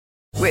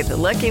With the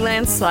Lucky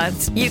Land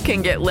Slots, you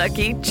can get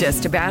lucky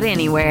just about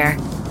anywhere.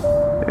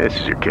 This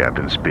is your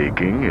captain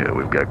speaking.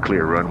 We've got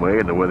clear runway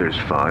and the weather's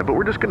fine, but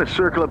we're just going to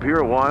circle up here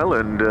a while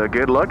and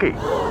get lucky.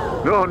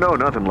 No,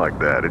 nothing like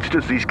that. It's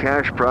just these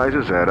cash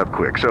prizes add up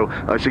quick. So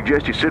I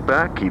suggest you sit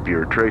back, keep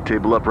your tray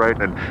table upright,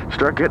 and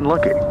start getting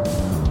lucky.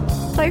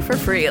 Play for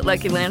free at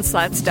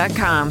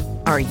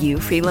LuckyLandSlots.com. Are you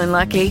feeling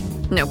lucky?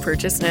 No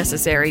purchase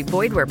necessary.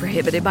 Void where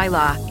prohibited by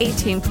law.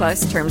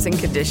 18+ terms and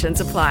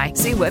conditions apply.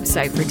 See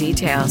website for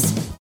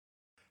details.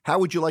 How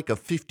would you like a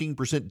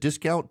 15%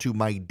 discount to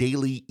my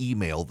daily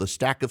email, the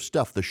stack of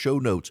stuff, the show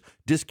notes,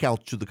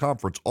 discounts to the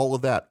conference, all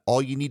of that?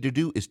 All you need to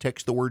do is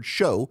text the word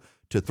show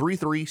to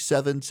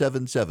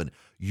 33777.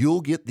 You'll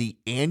get the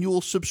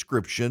annual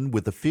subscription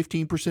with a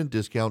 15%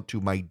 discount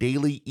to my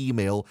daily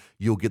email.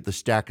 You'll get the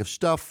stack of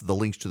stuff, the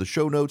links to the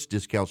show notes,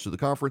 discounts to the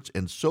conference,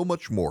 and so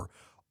much more.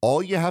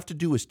 All you have to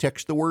do is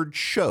text the word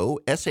show,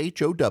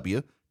 SHOW,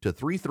 to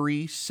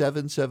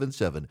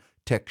 33777.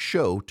 Text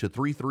show to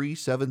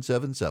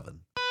 33777.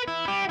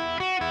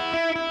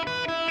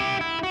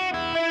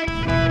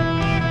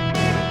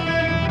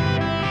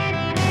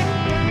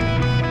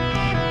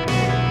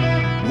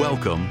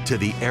 Welcome to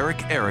the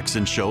Eric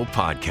Erickson Show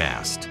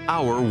podcast,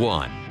 Hour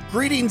 1.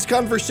 Greetings,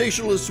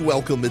 conversationalists.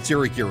 Welcome. It's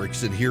Eric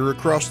Erickson here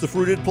across the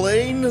fruited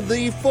plain.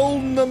 The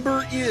phone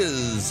number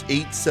is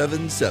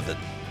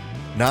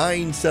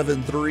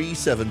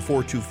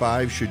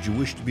 877-973-7425. Should you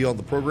wish to be on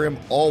the program,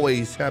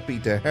 always happy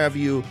to have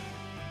you.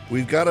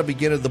 We've got to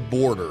begin at the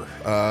border.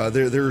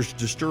 There's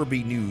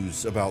disturbing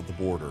news about the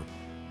border.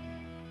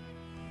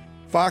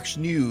 Fox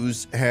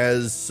News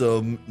has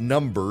some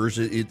numbers.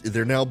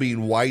 They're now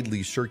being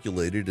widely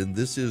circulated, and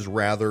this is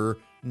rather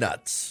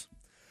nuts.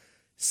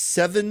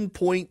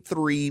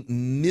 7.3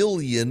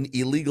 million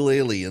illegal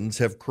aliens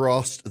have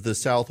crossed the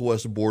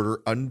southwest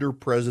border under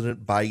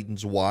President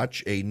Biden's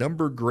watch, a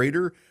number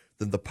greater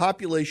than the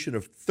population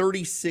of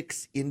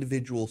 36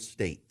 individual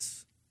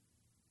states.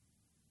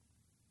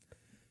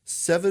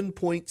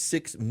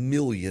 7.6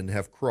 million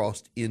have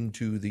crossed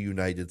into the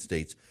United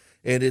States.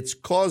 And it's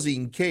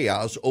causing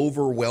chaos,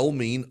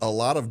 overwhelming a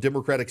lot of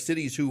Democratic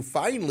cities who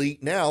finally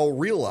now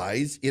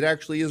realize it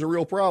actually is a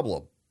real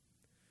problem.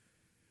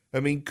 I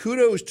mean,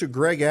 kudos to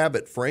Greg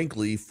Abbott,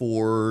 frankly,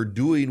 for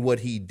doing what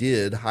he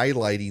did,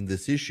 highlighting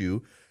this issue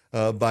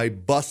by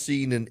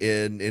busing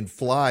and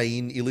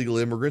flying illegal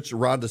immigrants.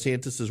 Ron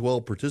DeSantis as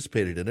well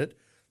participated in it,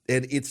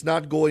 and it's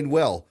not going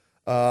well.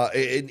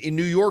 In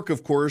New York,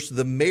 of course,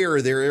 the mayor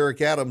there,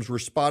 Eric Adams,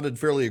 responded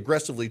fairly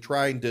aggressively,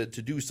 trying to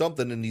do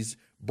something, and he's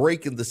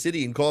breaking the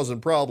city and causing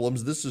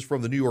problems. This is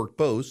from the New York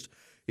Post.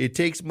 It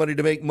takes money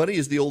to make money,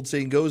 as the old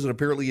saying goes, and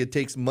apparently it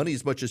takes money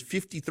as much as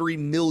 $53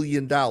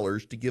 million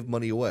to give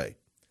money away.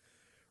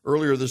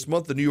 Earlier this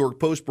month, the New York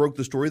Post broke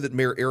the story that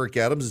Mayor Eric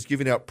Adams is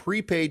giving out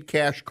prepaid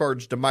cash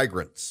cards to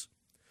migrants.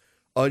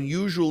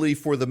 Unusually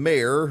for the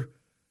mayor,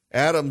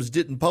 Adams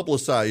didn't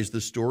publicize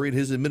the story, and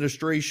his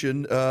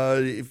administration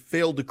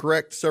failed to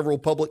correct several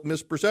public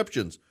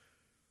misperceptions.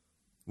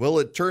 Well,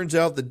 it turns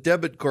out the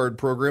debit card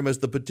program has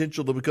the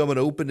potential to become an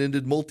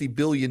open-ended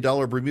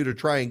multi-billion-dollar Bermuda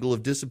Triangle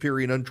of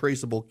disappearing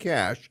untraceable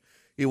cash.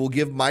 It will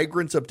give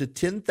migrants up to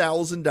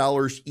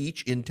 $10,000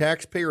 each in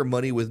taxpayer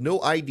money with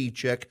no ID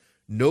check,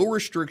 no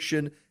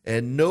restriction,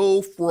 and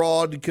no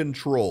fraud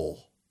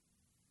control.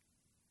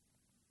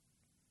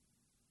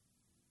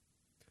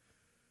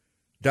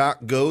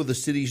 DocGo, the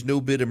city's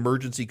no-bid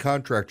emergency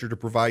contractor to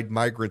provide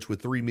migrants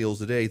with 3 meals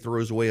a day,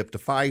 throws away up to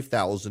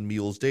 5,000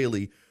 meals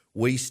daily,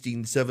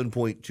 wasting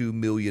 $7.2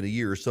 million a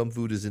year. Some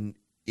food is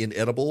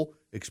inedible,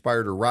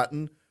 expired, or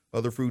rotten.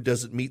 Other food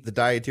doesn't meet the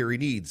dietary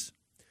needs.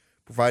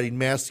 Providing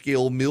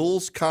mass-scale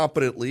meals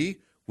competently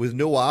with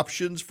no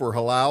options for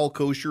halal,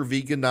 kosher,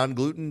 vegan,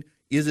 non-gluten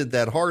isn't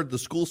that hard. The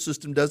school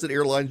system does it.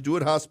 Airlines do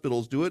it.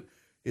 Hospitals do it.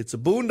 It's a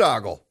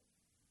boondoggle.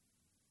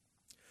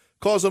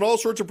 Causing all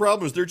sorts of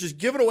problems. They're just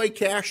giving away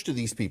cash to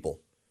these people.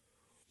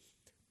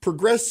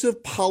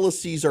 Progressive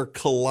policies are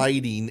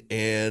colliding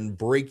and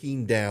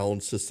breaking down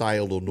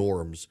societal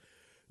norms.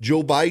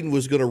 Joe Biden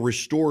was going to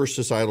restore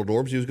societal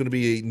norms. He was going to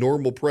be a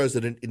normal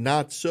president.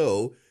 Not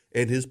so.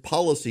 And his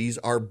policies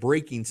are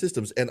breaking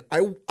systems. And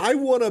I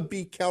want to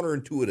be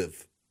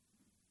counterintuitive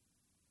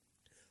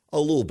a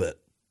little bit.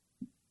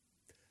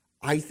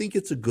 I think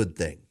it's a good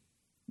thing.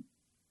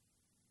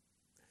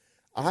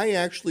 I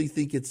actually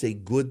think it's a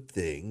good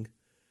thing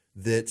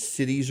that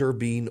cities are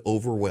being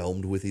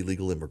overwhelmed with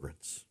illegal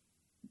immigrants.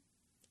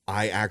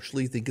 I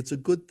actually think it's a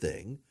good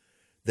thing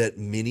that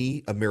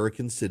many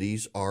American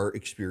cities are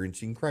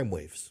experiencing crime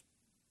waves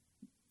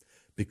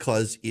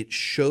because it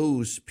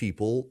shows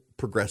people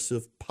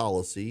progressive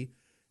policy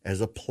as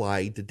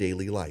applied to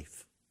daily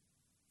life.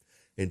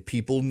 And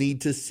people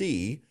need to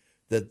see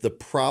that the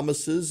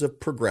promises of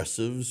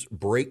progressives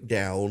break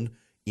down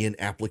in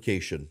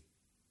application.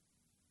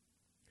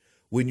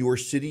 When your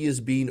city is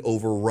being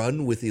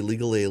overrun with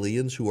illegal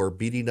aliens who are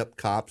beating up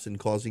cops and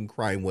causing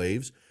crime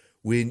waves,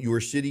 when your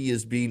city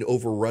is being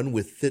overrun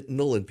with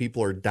fentanyl and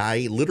people are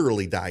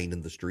literally dying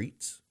in the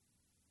streets,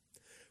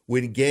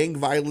 when gang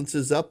violence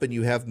is up and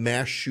you have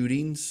mass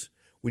shootings,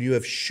 when you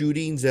have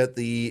shootings at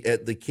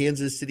the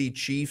Kansas City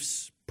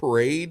Chiefs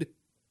parade,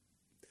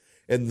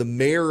 and the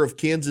mayor of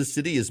Kansas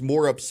City is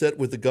more upset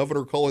with the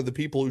governor calling the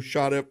people who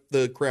shot up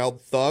the crowd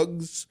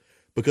thugs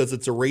because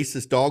it's a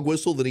racist dog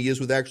whistle than he is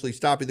with actually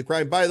stopping the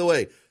crime. By the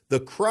way,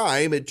 the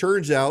crime, it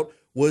turns out,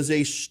 was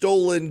a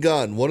stolen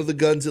gun. One of the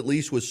guns, at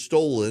least, was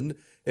stolen.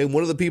 And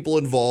one of the people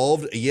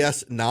involved,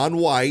 yes,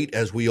 non-white,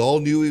 as we all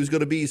knew he was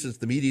going to be since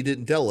the media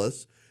didn't tell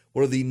us,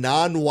 one of the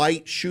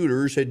non-white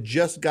shooters had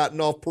just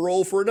gotten off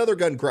parole for another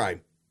gun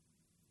crime.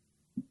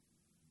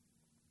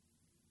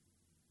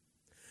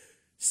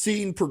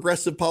 Seeing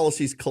progressive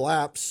policies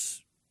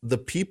collapse, the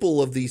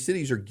people of these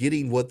cities are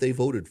getting what they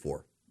voted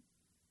for.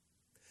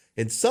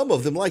 And some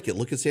of them like it.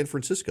 Look at San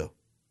Francisco.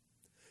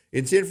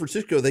 In San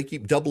Francisco, they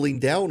keep doubling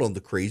down on the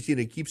crazy,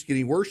 and it keeps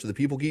getting worse, and the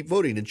people keep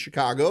voting. In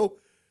Chicago,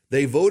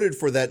 they voted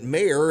for that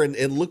mayor, and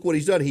look what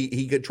he's done.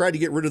 He tried to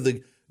get rid of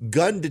the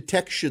gun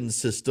detection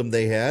system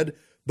they had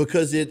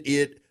because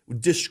it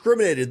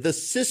discriminated. The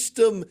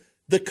system,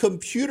 the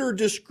computer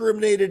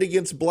discriminated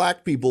against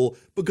black people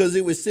because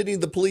it was sending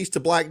the police to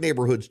black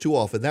neighborhoods too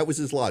often. That was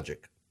his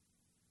logic.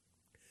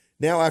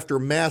 Now, after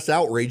mass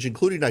outrage,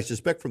 including, I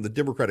suspect, from the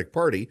Democratic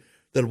Party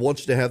that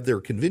wants to have their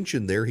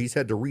convention there, he's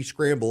had to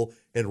re-scramble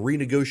and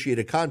renegotiate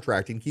a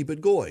contract and keep it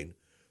going.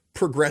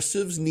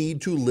 Progressives need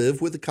to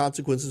live with the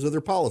consequences of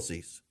their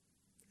policies.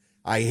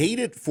 I hate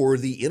it for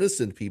the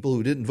innocent people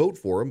who didn't vote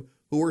for him,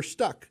 who are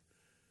stuck.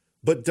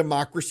 But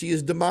democracy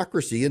is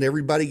democracy, and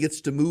everybody gets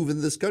to move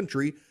in this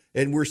country,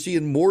 and we're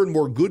seeing more and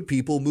more good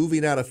people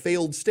moving out of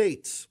failed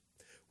states.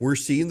 We're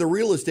seeing the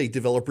real estate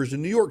developers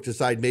in New York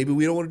decide maybe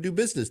we don't want to do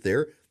business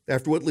there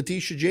after what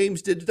Letitia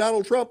James did to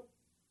Donald Trump.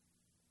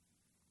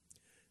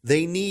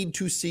 They need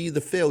to see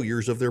the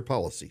failures of their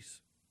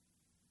policies.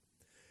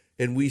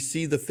 And we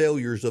see the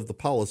failures of the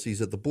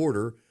policies at the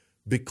border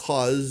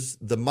because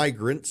the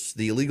migrants,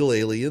 the illegal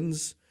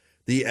aliens,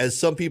 as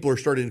some people are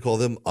starting to call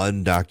them,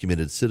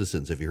 undocumented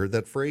citizens. Have you heard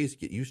that phrase?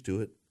 Get used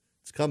to it.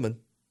 It's coming.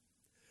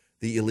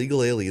 The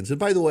illegal aliens. And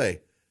by the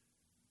way,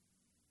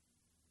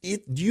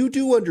 you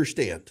do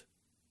understand,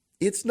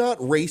 it's not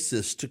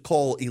racist to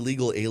call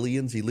illegal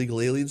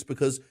aliens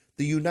because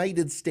the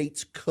United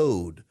States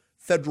Code,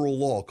 federal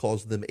law,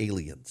 calls them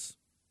aliens.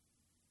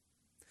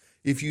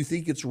 If you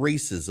think it's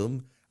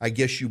racism, I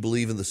guess you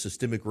believe in the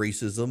systemic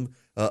racism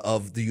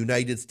of the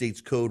United States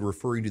Code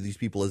referring to these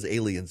people as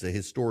aliens, a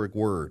historic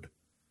word.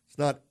 It's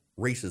not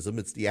racism,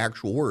 it's the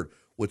actual word.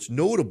 What's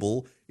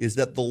notable is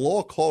that the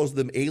law calls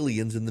them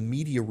aliens and the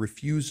media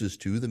refuses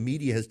to. The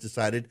media has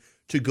decided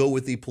to go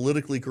with the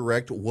politically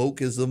correct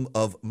wokeism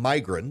of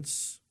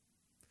migrants.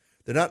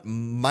 They're not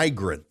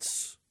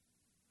migrants.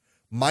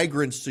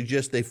 Migrants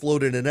suggest they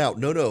float in and out.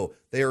 No,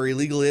 they are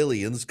illegal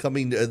aliens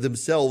coming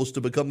themselves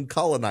to become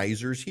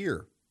colonizers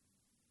here.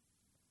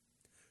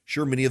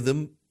 Sure, many of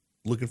them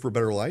looking for a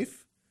better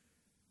life.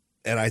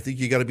 And I think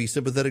you got to be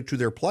sympathetic to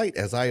their plight,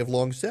 as I have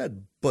long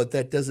said. But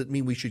that doesn't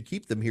mean we should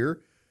keep them here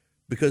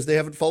because they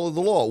haven't followed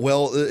the law.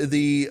 Well,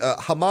 the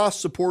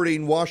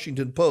Hamas-supporting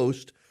Washington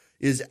Post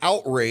is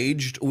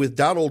outraged with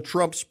Donald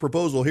Trump's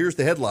proposal. Here's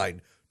the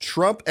headline.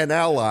 Trump and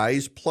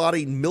allies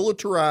plotting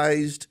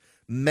militarized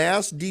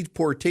mass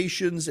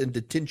deportations and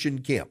detention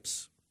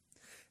camps.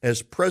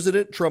 As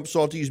president, Trump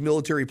sought to use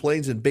military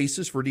planes and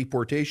bases for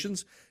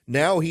deportations.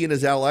 Now he and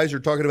his allies are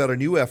talking about a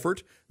new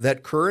effort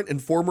that current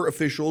and former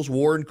officials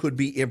warn could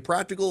be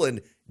impractical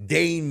and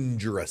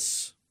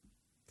dangerous.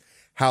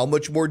 How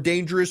much more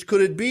dangerous could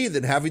it be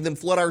than having them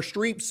flood our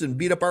streets and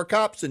beat up our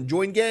cops and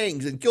join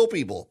gangs and kill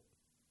people?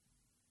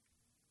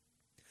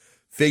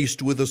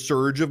 Faced with a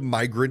surge of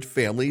migrant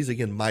families,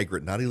 again,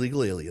 migrant, not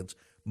illegal aliens,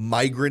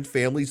 migrant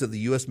families at the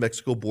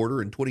U.S.-Mexico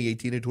border in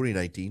 2018 and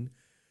 2019,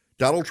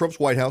 Donald Trump's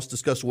White House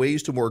discussed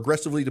ways to more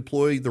aggressively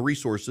deploy the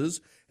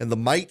resources and the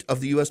might of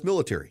the U.S.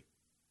 military.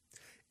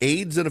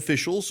 Aides and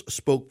officials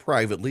spoke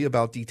privately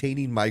about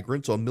detaining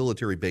migrants on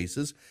military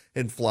bases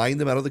and flying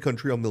them out of the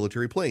country on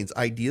military planes,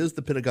 ideas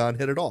the Pentagon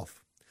headed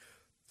off.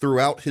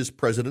 Throughout his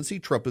presidency,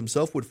 Trump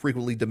himself would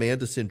frequently demand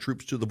to send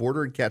troops to the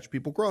border and catch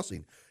people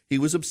crossing. He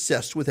was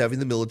obsessed with having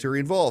the military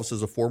involved,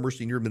 says a former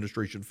senior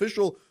administration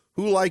official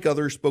who, like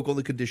others, spoke on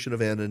the condition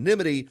of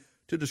anonymity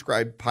to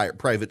describe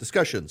private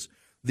discussions.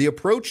 The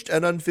approached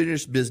and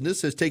unfinished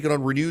business has taken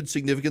on renewed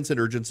significance and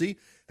urgency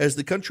as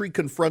the country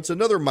confronts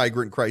another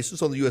migrant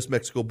crisis on the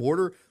U.S.-Mexico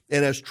border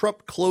and as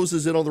Trump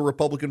closes in on the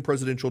Republican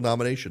presidential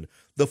nomination.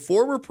 The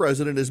former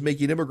president is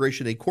making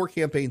immigration a core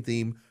campaign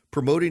theme,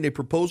 promoting a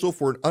proposal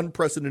for an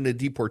unprecedented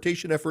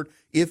deportation effort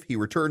if he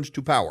returns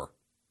to power.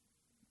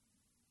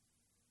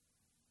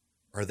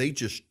 Are they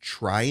just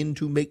trying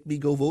to make me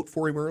go vote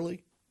for him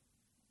early?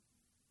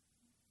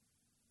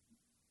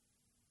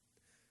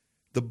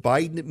 The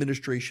Biden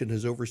administration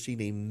has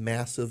overseen a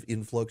massive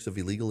influx of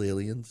illegal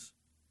aliens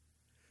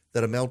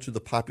that amount to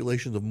the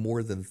populations of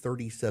more than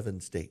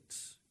 37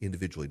 states,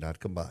 individually, not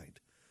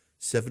combined.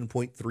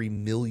 7.3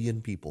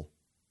 million people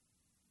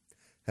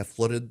have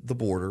flooded the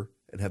border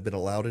and have been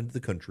allowed into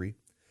the country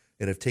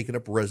and have taken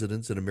up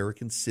residence in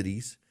American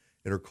cities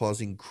and are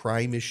causing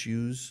crime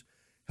issues,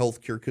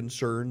 healthcare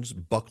concerns,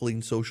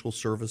 buckling social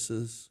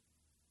services.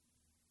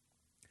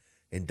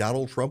 And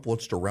Donald Trump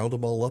wants to round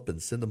them all up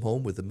and send them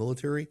home with the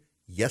military?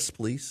 Yes,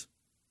 please.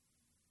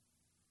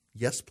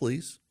 Yes,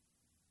 please.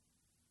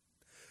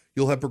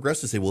 You'll have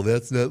progressives say, well,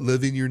 that's not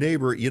loving your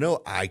neighbor. You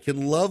know, I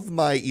can love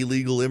my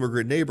illegal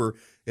immigrant neighbor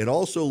and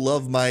also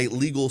love my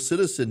legal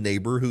citizen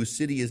neighbor whose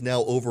city is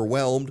now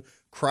overwhelmed,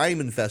 crime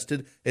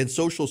infested, and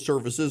social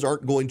services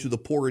aren't going to the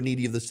poor and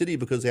needy of the city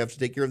because they have to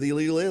take care of the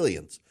illegal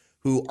aliens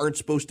who aren't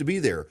supposed to be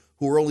there,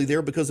 who are only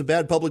there because of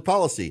bad public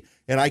policy.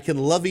 And I can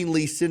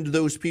lovingly send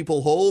those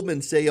people home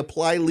and say,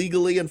 apply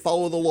legally and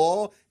follow the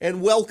law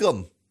and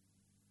welcome.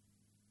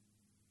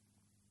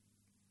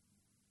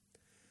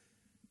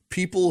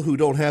 People who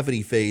don't have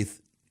any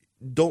faith,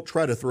 don't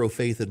try to throw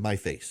faith in my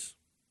face.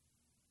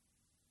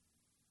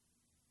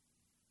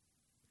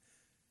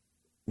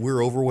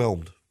 We're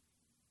overwhelmed.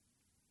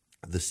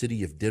 The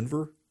city of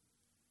Denver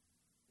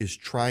is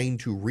trying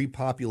to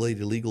repopulate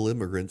illegal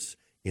immigrants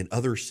in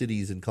other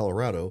cities in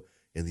Colorado,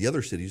 and the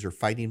other cities are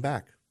fighting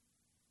back.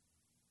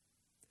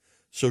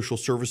 Social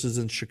services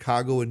in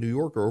Chicago and New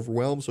York are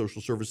overwhelmed.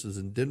 Social services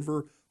in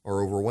Denver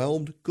are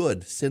overwhelmed.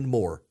 Good, send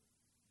more.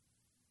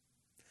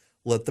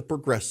 Let the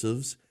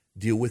progressives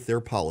deal with their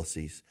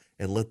policies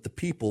and let the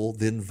people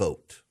then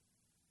vote.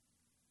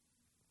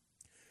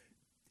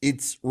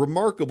 It's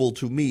remarkable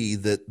to me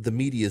that the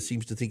media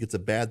seems to think it's a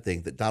bad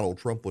thing that Donald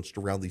Trump wants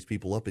to round these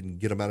people up and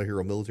get them out of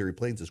here on military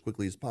planes as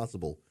quickly as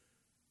possible.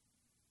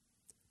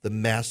 The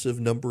massive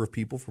number of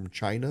people from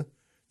China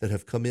that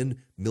have come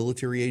in,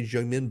 military-aged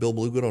young men. Bill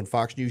Malugin on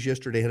Fox News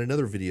yesterday had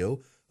another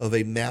video of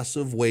a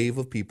massive wave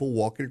of people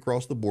walking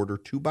across the border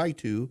 2 by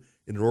 2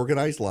 in an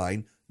organized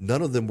line.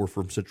 None of them were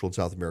from Central and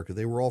South America.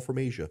 They were all from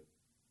Asia.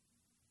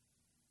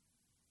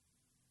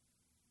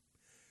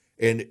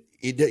 And,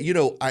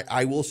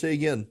 I will say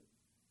again,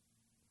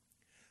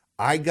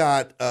 I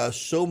got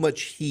so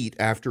much heat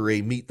after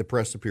a Meet the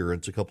Press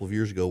appearance a couple of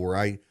years ago where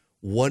I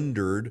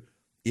wondered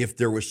if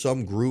there was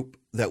some group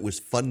that was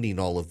funding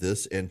all of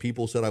this, and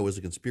people said I was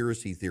a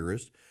conspiracy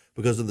theorist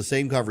because in the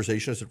same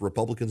conversation I said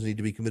Republicans need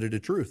to be committed to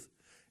truth.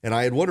 And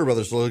I had wondered about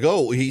this. So like,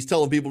 oh, he's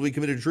telling people to be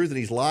committed to truth and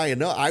he's lying.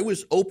 No, I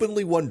was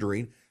openly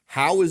wondering,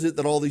 how is it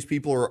that all these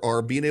people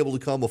are being able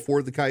to come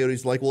afford the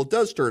coyotes? Like, well, it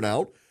does turn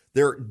out.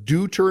 There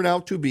do turn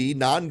out to be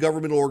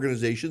non-governmental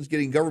organizations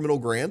getting governmental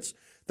grants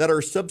that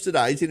are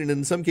subsidizing and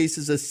in some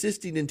cases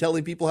assisting in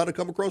telling people how to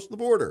come across the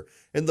border.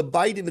 And the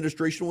Biden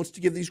administration wants to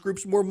give these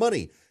groups more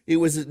money. It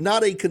was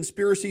not a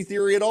conspiracy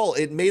theory at all.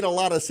 It made a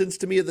lot of sense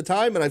to me at the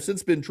time, and I've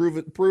since been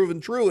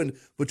proven true. And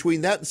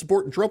between that and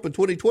supporting Trump in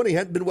 2020,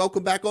 hadn't been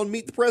welcomed back on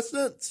Meet the Press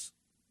since.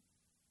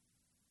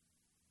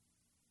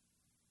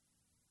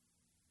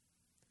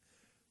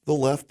 The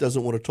left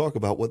doesn't want to talk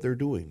about what they're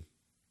doing.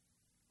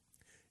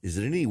 Is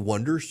it any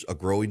wonder a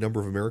growing number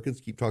of Americans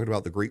keep talking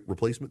about the Great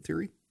Replacement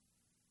Theory?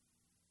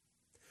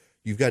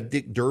 You've got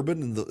Dick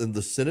Durbin in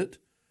the Senate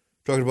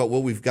talking about,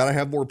 well, we've got to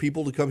have more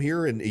people to come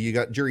here. And you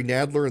got Jerry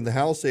Nadler in the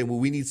House saying, well,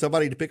 we need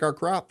somebody to pick our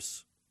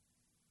crops.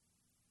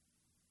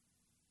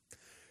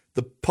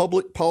 The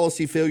public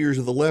policy failures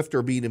of the left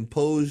are being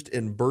imposed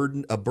and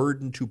a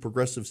burden to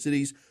progressive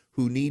cities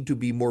who need to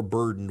be more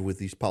burdened with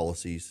these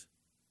policies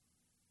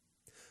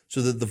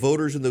so that the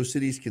voters in those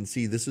cities can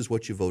see this is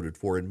what you voted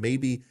for and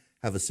maybe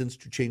have a sense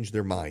to change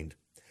their mind.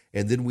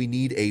 And then we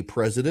need a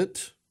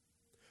president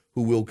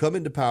who will come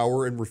into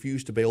power and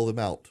refuse to bail them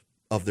out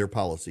of their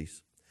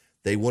policies.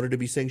 They wanted to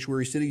be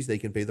sanctuary cities, they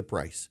can pay the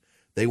price.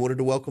 They wanted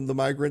to welcome the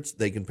migrants,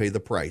 they can pay the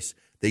price.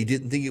 They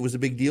didn't think it was a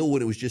big deal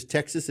when it was just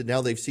Texas, and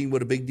now they've seen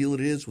what a big deal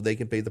it is, well, they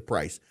can pay the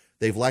price.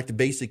 They've lacked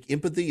basic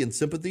empathy and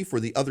sympathy for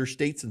the other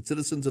states and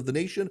citizens of the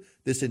nation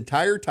this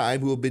entire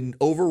time who have been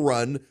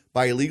overrun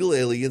by illegal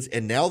aliens,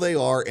 and now they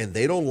are, and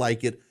they don't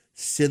like it.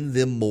 Send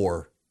them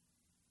more.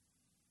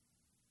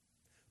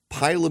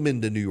 Pile them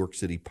into New York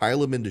City, pile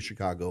them into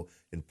Chicago,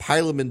 and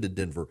pile them into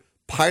Denver,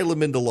 pile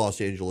them into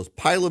Los Angeles,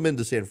 pile them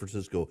into San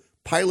Francisco,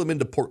 pile them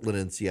into Portland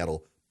and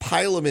Seattle,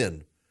 pile them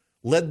in.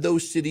 Let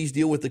those cities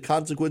deal with the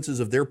consequences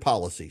of their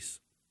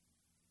policies.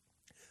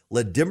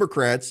 Let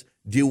Democrats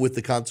deal with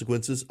the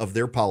consequences of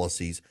their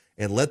policies,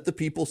 and let the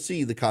people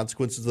see the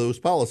consequences of those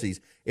policies.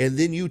 And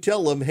then you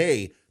tell them,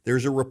 hey,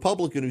 there's a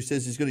Republican who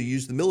says he's going to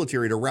use the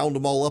military to round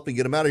them all up and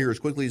get them out of here as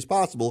quickly as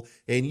possible,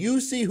 and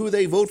you see who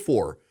they vote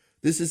for.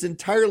 This is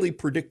entirely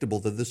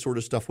predictable that this sort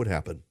of stuff would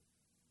happen.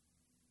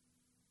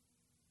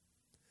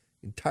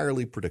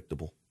 Entirely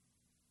predictable.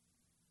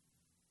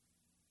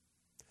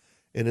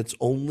 And it's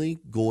only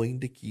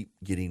going to keep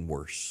getting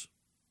worse.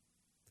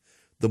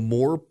 The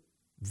more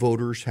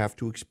voters have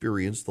to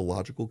experience the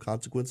logical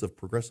consequence of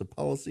progressive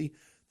policy,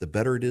 the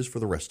better it is for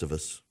the rest of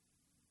us.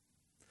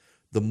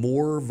 The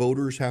more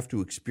voters have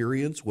to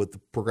experience what the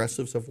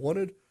progressives have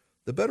wanted,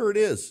 the better it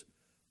is,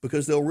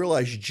 because they'll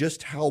realize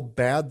just how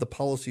bad the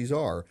policies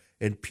are.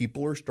 And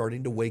people are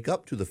starting to wake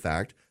up to the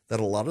fact that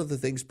a lot of the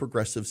things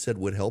progressives said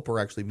would help are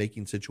actually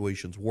making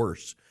situations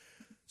worse.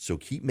 So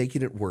keep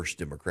making it worse,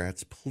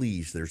 Democrats.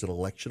 Please, there's an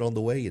election on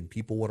the way and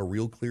people want a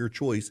real clear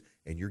choice,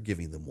 and you're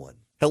giving them one.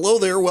 Hello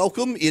there,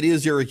 welcome. It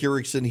is Eric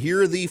Erickson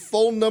here. The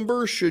phone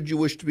number, should you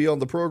wish to be on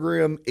the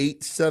program,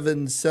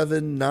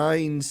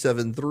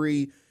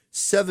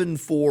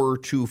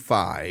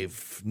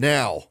 877-973-7425.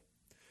 Now,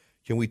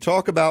 can we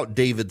talk about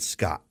David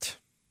Scott?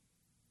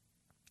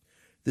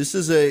 This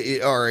is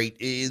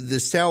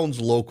this sounds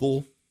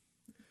local.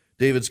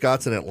 David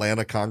Scott's an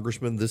Atlanta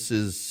congressman. This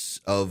is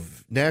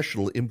of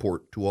national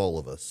import to all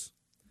of us.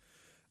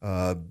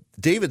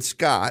 David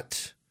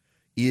Scott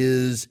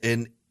is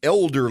an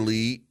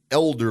elderly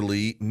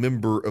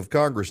member of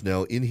Congress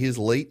now, in his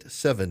late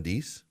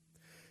 70s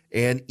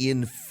and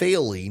in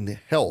failing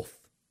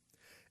health.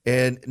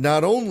 And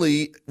not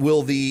only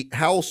will the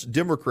House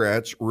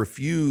Democrats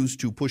refuse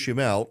to push him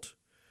out,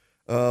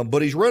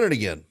 but he's running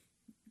again.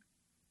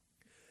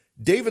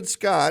 David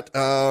Scott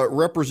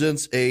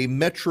represents a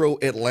metro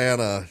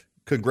Atlanta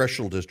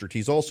congressional district.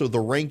 He's also the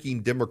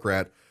ranking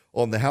Democrat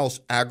on the House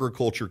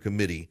Agriculture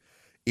Committee.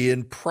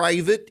 In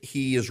private,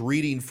 he is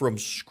reading from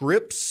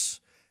scripts.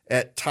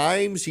 At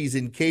times, he's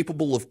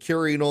incapable of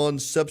carrying on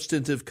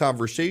substantive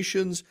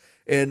conversations.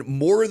 And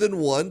more than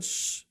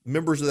once,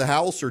 members of the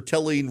House are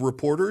telling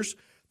reporters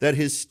that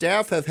his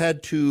staff have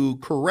had to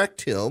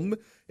correct him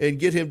and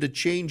get him to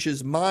change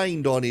his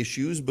mind on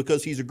issues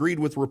because he's agreed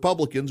with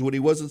Republicans when he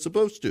wasn't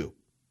supposed to.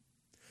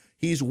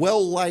 He's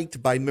well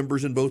liked by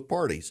members in both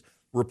parties.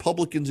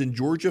 Republicans in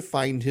Georgia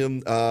find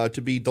him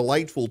to be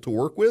delightful to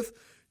work with.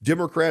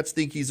 Democrats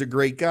think he's a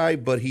great guy,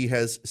 but he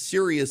has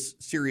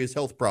serious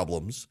health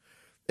problems,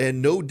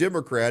 and no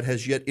Democrat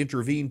has yet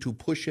intervened to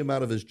push him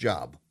out of his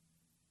job.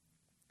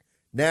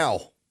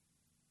 Now,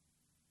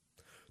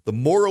 the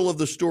moral of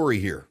the story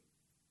here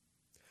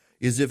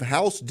is if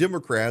House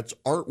Democrats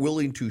aren't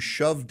willing to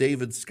shove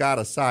David Scott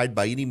aside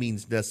by any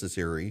means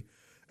necessary,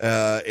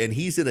 and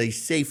he's in a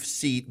safe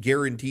seat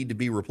guaranteed to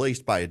be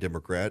replaced by a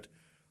Democrat,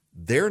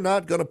 they're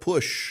not going to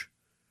push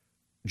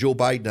Joe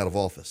Biden out of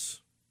office.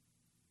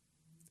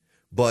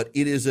 But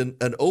it is an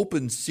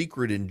open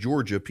secret in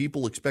Georgia.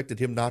 People expected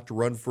him not to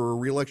run for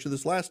re-election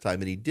this last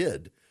time, and he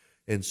did.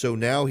 And so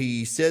now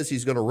he says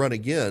he's going to run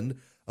again.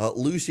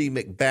 Lucy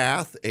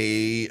McBath,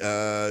 a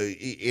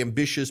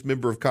ambitious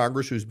member of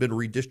Congress who's been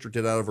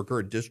redistricted out of her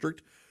current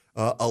district,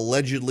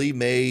 allegedly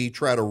may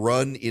try to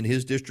run in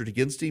his district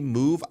against him.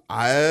 Move,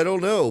 I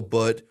don't know.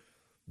 But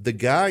the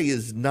guy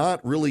is not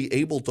really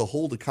able to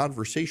hold a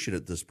conversation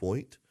at this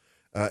point.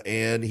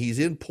 And he's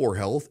in poor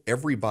health.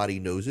 Everybody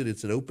knows it.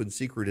 It's an open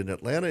secret in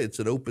Atlanta. It's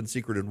an open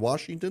secret in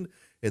Washington.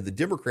 And the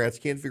Democrats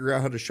can't figure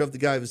out how to shove the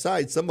guy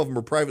aside. Some of them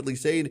are privately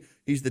saying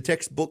he's the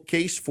textbook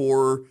case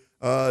for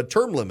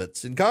term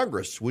limits in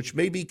Congress, which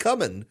may be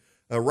coming.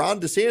 Ron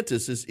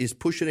DeSantis is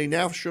pushing a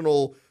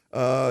national,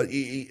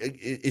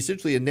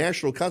 essentially a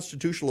national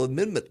constitutional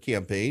amendment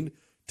campaign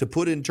to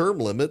put in term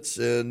limits.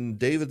 And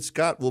David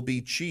Scott will be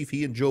chief,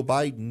 he and Joe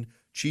Biden,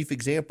 chief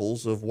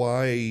examples of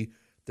why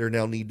there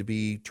now need to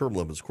be term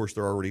limits. Of course,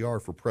 there already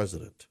are for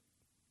president.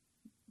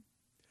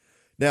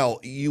 Now,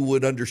 you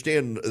would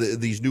understand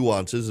these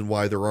nuances and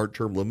why there aren't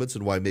term limits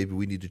and why maybe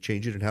we need to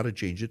change it and how to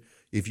change it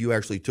if you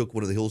actually took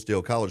one of the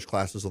Hillsdale College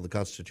classes on the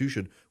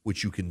Constitution,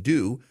 which you can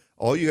do.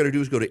 All you got to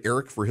do is go to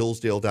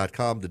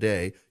ericforhillsdale.com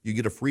today. You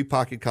get a free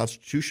pocket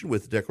Constitution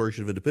with the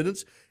Declaration of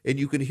Independence, and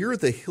you can hear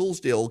the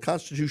Hillsdale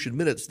Constitution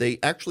minutes. They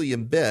actually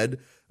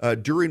embed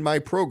during my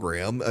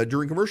program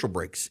during commercial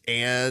breaks,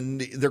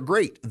 and they're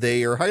great.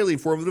 They are highly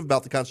informative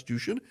about the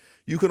Constitution.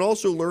 You can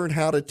also learn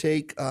how to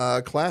take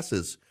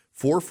classes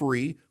for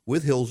free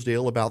with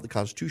Hillsdale about the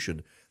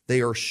Constitution.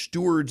 They are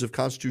stewards of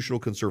constitutional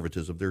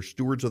conservatism. They're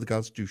stewards of the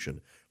Constitution.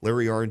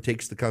 Larry Arnn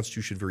takes the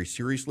Constitution very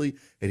seriously,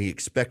 and he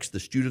expects the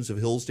students of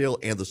Hillsdale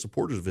and the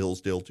supporters of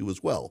Hillsdale to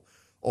as well.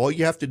 All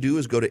you have to do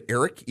is go to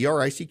Eric,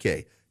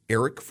 E-R-I-C-K,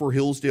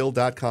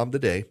 ericforhillsdale.com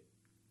today.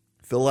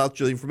 Fill out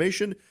your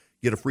information.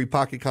 Get a free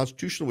pocket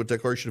Constitution with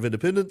Declaration of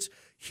Independence.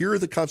 Here are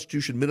the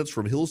Constitution minutes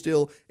from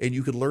Hillsdale, and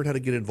you can learn how to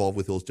get involved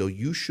with Hillsdale.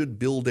 You should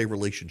build a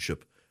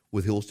relationship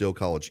with Hillsdale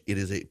College. It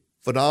is a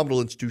phenomenal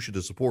institution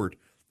to support,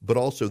 but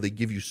also they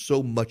give you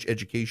so much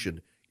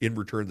education in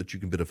return that you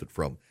can benefit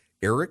from.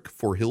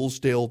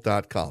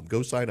 ericforhillsdale.com.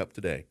 Go sign up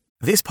today.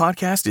 This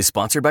podcast is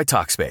sponsored by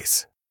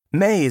Talkspace.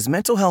 May is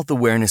Mental Health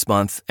Awareness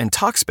Month, and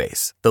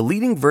Talkspace, the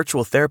leading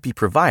virtual therapy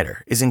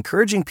provider, is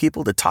encouraging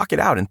people to talk it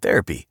out in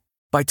therapy.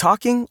 By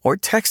talking or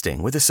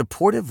texting with a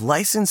supportive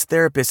licensed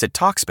therapist at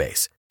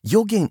Talkspace,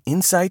 you'll gain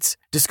insights,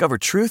 discover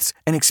truths,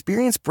 and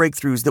experience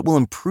breakthroughs that will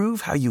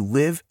improve how you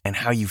live and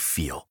how you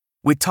feel.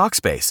 With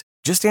Talkspace,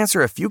 just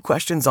answer a few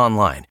questions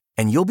online,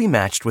 and you'll be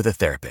matched with a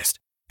therapist.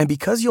 And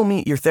because you'll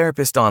meet your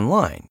therapist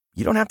online,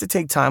 you don't have to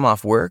take time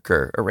off work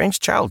or arrange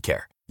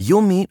childcare.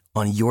 You'll meet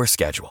on your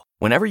schedule,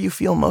 whenever you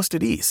feel most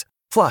at ease.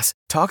 Plus,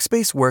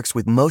 Talkspace works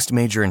with most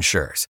major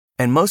insurers,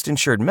 and most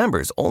insured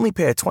members only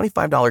pay a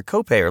 $25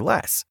 copay or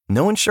less.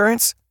 No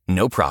insurance?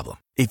 No problem.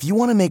 If you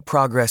want to make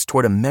progress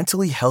toward a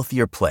mentally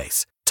healthier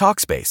place,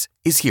 Talkspace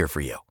is here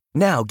for you.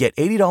 Now get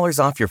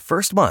 $80 off your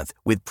first month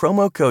with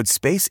promo code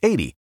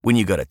SPACE80 when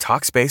you go to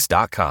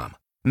Talkspace.com.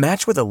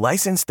 Match with a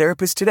licensed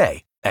therapist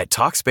today at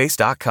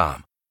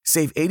Talkspace.com.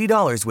 Save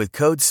 $80 with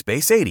code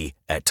SPACE80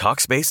 at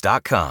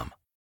TalkSpace.com.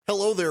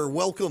 Hello there.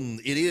 Welcome.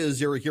 It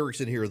is Eric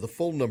Erickson here. The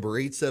phone number,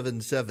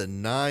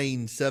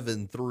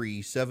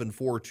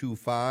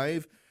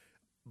 877-973-7425.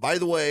 By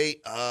the way,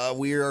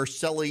 we are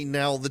selling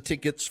now the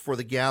tickets for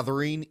the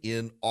gathering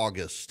in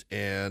August.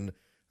 And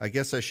I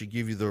guess I should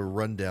give you the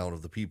rundown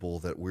of the people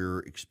that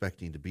we're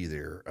expecting to be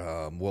there.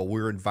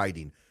 We're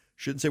inviting.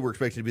 Shouldn't say we're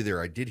expecting to be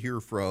there. I did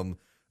hear from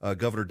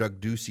Governor Doug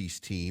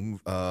Ducey's team,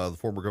 the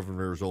former governor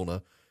of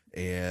Arizona,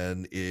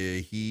 and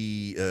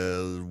he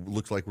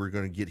looks like we're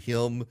going to get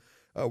him.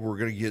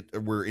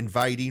 We're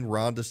inviting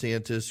Ron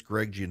DeSantis,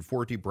 Greg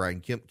Gianforte,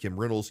 Brian Kemp, Kim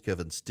Reynolds,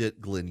 Kevin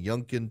Stitt, Glenn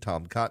Youngkin,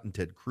 Tom Cotton,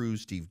 Ted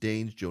Cruz, Steve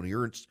Daines, Joni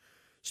Ernst,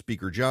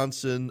 Speaker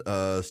Johnson,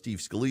 Steve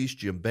Scalise,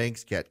 Jim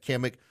Banks, Kat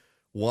Kammack,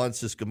 Juan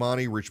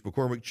Ciscomani, Rich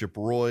McCormick, Chip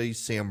Roy,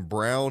 Sam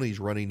Brown. He's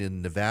running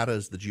in Nevada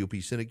as the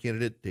GOP Senate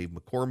candidate. Dave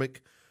McCormick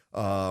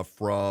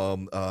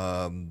from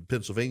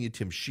Pennsylvania.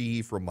 Tim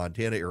Sheehy from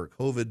Montana. Eric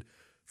Hovid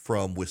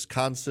from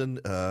Wisconsin.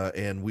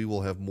 And we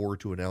will have more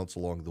to announce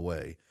along the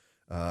way.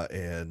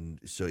 And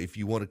so if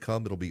you want to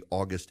come, it'll be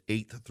August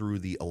 8th through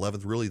the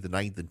 11th. Really, the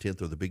 9th and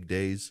 10th are the big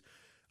days.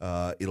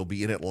 It'll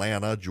be in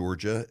Atlanta,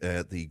 Georgia,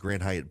 at the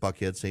Grand Hyatt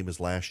Buckhead, same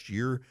as last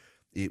year.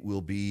 It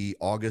will be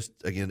August,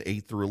 again,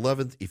 8th through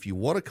 11th. If you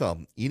want to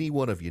come, any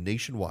one of you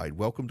nationwide,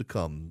 welcome to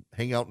come,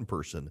 hang out in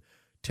person.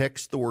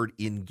 Text the word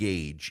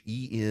ENGAGE,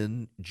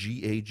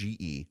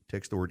 ENGAGE.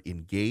 Text the word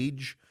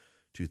ENGAGE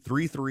to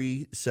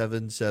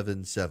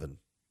 33777.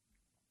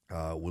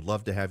 Would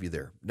love to have you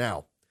there.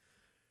 Now,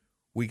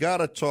 we got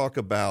to talk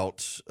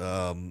about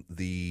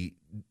the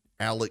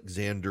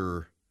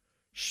Alexander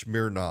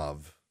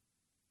Smirnov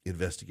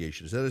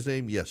investigation. Is that his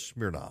name? Yes,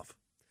 Smirnov.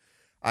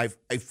 I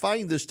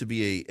find this to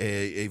be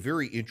a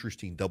very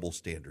interesting double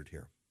standard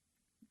here.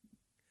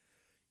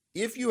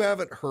 If you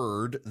haven't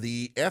heard,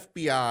 the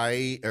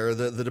FBI or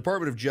the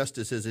Department of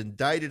Justice has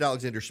indicted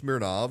Alexander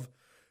Smirnov.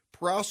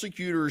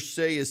 Prosecutors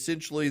say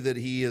essentially that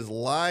he has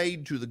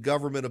lied to the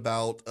government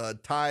about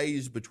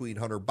ties between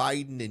Hunter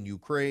Biden and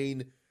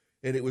Ukraine.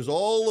 And it was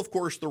all, of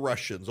course, the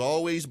Russians.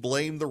 Always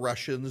blame the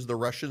Russians, the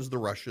Russians, the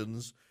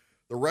Russians.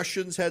 The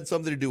Russians had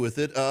something to do with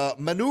it.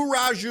 Manu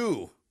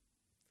Raju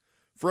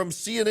from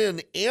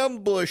CNN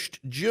ambushed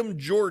Jim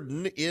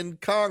Jordan in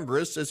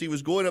Congress as he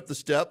was going up the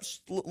steps.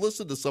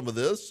 Listen to some of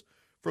this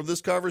from this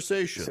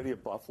conversation. City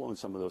of Buffalo and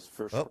some of those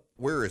first. Oh,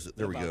 where is it?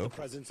 There we go. The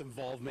president's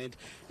involvement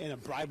in a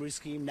bribery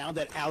scheme. Now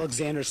that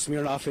Alexander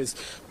Smirnov is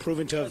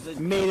proven to have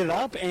made it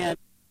up and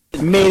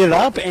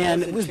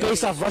it was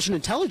based off Russian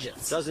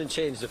intelligence. Doesn't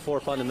change the four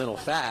fundamental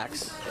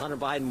facts. Hunter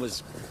Biden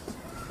was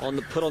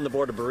put on the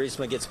board of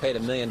Burisma, gets paid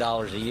 $1 million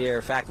a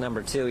year. Fact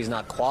number two, he's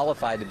not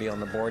qualified to be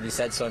on the board. He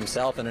said so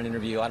himself in an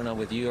interview, I don't know,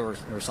 with you or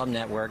some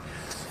network.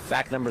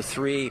 Fact number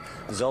three,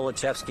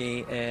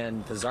 Zolochevsky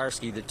and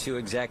Pizarski, the two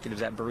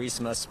executives at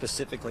Burisma,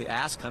 specifically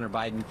asked Hunter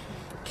Biden,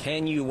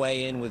 can you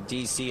weigh in with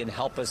D.C. and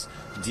help us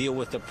deal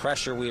with the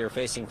pressure we are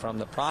facing from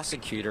the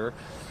prosecutor?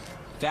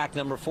 Fact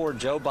number four,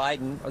 Joe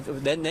Biden,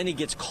 then he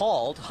gets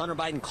called. Hunter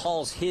Biden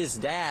calls his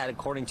dad,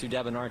 according to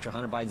Devin Archer,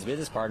 Hunter Biden's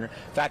business partner.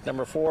 Fact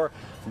number four,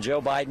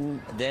 Joe Biden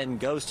then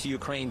goes to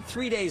Ukraine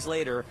 3 days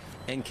later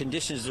and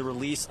conditions the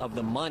release of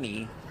the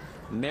money,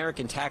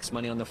 American tax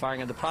money, on the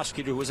firing of the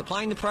prosecutor who was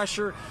applying the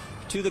pressure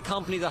to the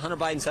company that Hunter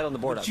Biden sat on the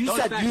board of. You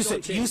said the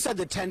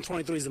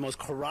 1023 is the most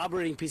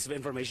corroborating piece of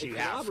information you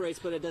have. It corroborates,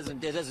 but it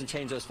doesn't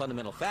change those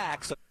fundamental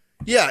facts.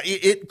 Yeah,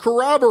 it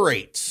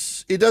corroborates.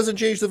 It doesn't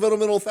change the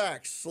fundamental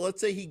facts. So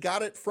let's say he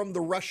got it from the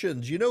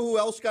Russians. You know who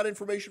else got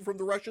information from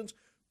the Russians?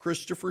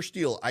 Christopher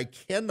Steele.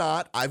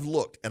 I've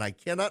looked, and I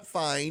cannot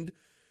find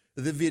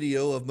the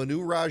video of Manu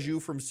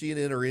Raju from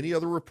CNN or any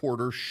other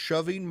reporter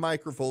shoving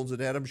microphones in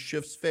Adam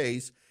Schiff's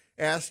face,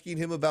 asking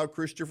him about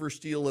Christopher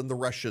Steele and the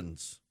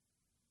Russians.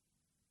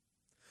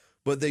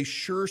 But they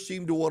sure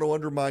seem to want to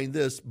undermine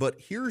this. But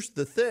here's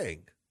the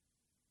thing.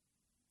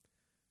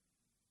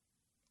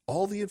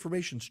 All the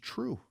information's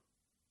true.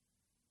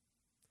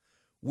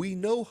 We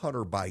know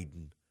Hunter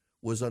Biden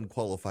was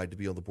unqualified to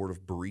be on the board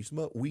of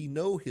Burisma. We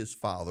know his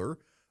father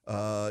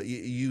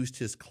used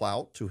his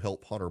clout to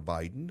help Hunter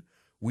Biden.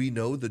 We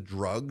know the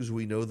drugs.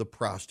 We know the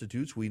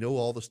prostitutes. We know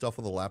all the stuff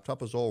on the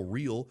laptop is all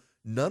real.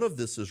 None of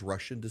this is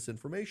Russian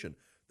disinformation.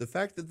 The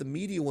fact that the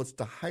media wants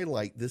to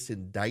highlight this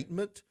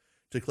indictment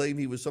to claim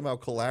he was somehow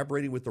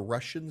collaborating with the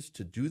Russians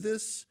to do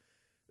this,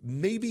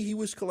 maybe he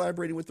was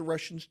collaborating with the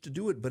Russians to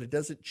do it, but it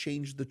doesn't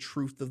change the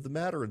truth of the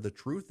matter. And the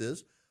truth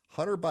is,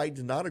 Hunter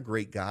Biden's not a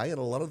great guy, and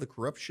a lot of the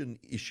corruption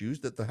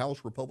issues that the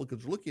House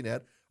Republicans are looking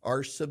at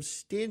are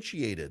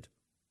substantiated.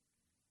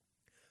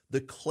 The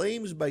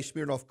claims by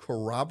Smirnov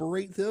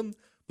corroborate them,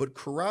 but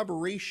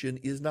corroboration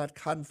is not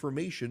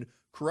confirmation.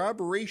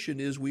 Corroboration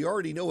is we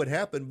already know it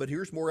happened, but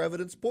here's more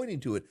evidence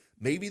pointing to it.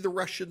 Maybe the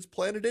Russians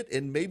planted it,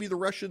 and maybe the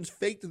Russians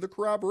faked the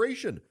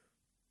corroboration.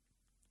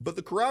 But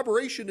the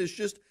corroboration is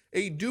just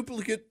a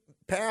duplicate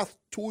path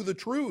to the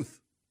truth.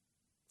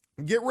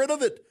 Get rid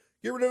of it.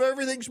 Get rid of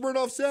everything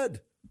Smirnov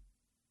said.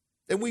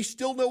 And we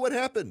still know what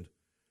happened.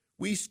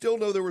 We still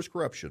know there was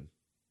corruption.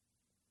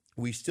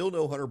 We still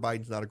know Hunter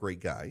Biden's not a great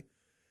guy.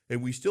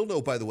 And we still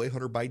know, by the way,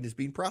 Hunter Biden is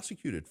being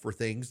prosecuted for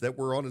things that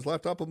were on his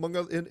laptop, among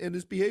other, in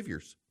his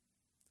behaviors.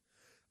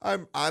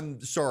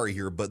 I'm sorry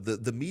here, but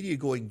the media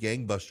going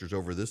gangbusters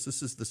over this.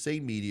 This is the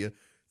same media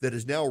that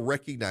is now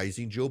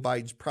recognizing Joe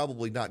Biden's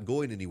probably not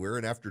going anywhere.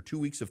 And after 2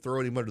 weeks of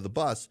throwing him under the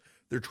bus,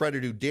 they're trying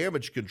to do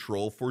damage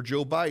control for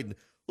Joe Biden.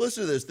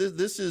 Listen to this.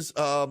 This is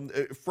from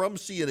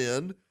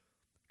CNN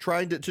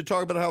trying to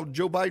talk about how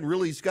Joe Biden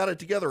really's got it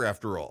together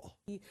after all.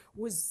 He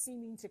was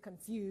seeming to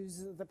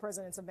confuse the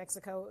presidents of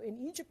Mexico and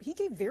Egypt. He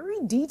gave very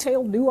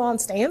detailed,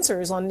 nuanced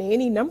answers on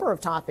any number of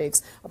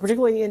topics,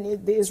 particularly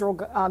in the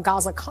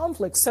Israel-Gaza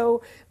conflict.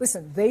 So,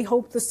 listen, they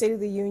hope the State of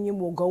the Union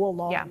will go a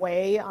long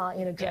way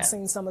in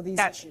addressing some of these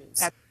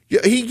issues.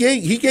 Yeah,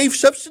 he gave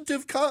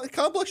substantive,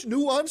 complex,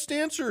 nuanced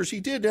answers.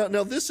 He did.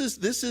 Now this is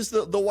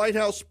the White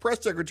House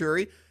press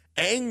secretary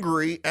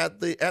angry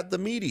at the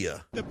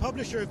media. The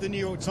publisher of the New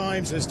York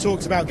Times has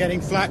talked about getting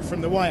flack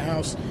from the White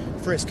House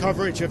for its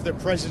coverage of the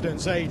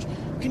president's age.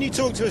 Can you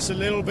talk to us a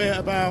little bit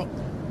about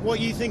what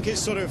you think is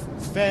sort of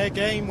fair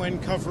game when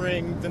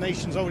covering the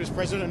nation's oldest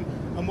president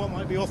and what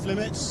might be off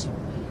limits?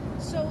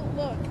 So,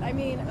 look, I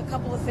mean, a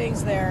couple of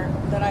things there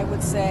that I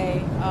would say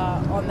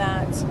on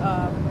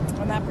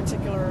that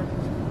particular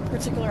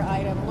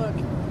item. Look,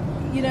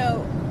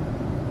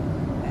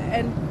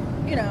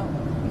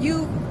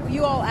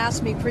 you all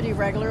ask me pretty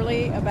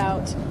regularly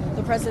about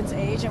the president's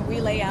age, and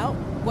we lay out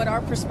what our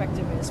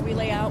perspective is. We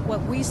lay out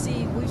what we've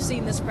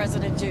seen this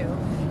president do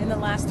in the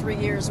last 3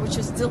 years, which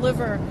is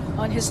deliver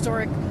on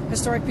historic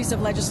piece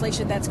of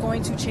legislation that's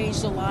going to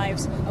change the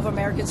lives of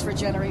Americans for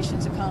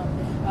generations to come.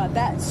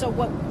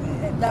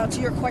 Now to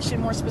your question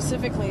more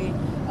specifically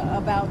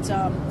about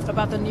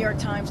the New York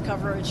Times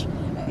coverage,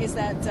 is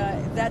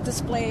that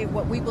display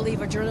what we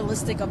believe a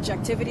journalistic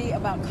objectivity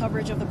about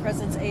coverage of the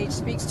president's age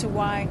speaks to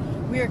why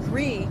we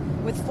agree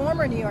with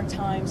former New York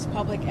Times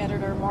public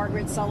editor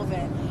Margaret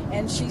Sullivan.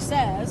 And she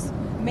says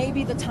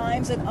maybe the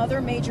Times and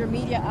other major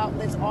media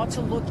outlets ought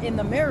to look in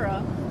the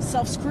mirror.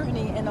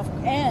 Self-scrutiny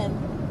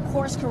and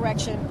course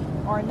correction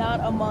are not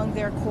among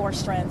their core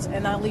strengths.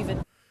 And I'll leave it.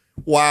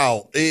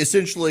 Wow.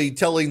 Essentially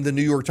telling the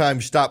New York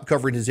Times stop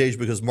covering his age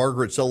because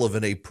Margaret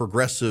Sullivan, a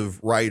progressive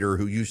writer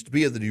who used to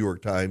be at the New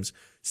York Times,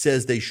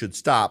 says they should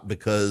stop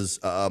because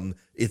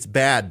it's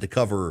bad to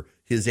cover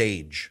his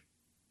age.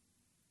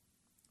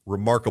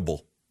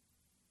 Remarkable.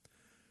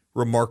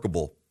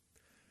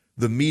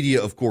 The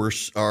media, of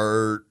course,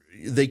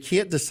 they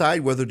can't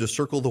decide whether to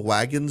circle the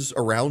wagons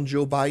around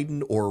Joe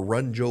Biden or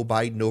run Joe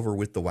Biden over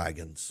with the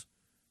wagons.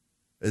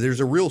 There's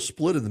a real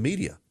split in the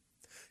media.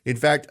 In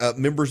fact,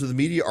 members of the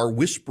media are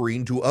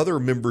whispering to other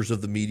members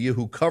of the media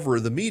who cover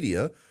the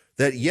media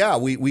that,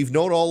 we've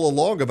known all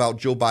along about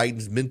Joe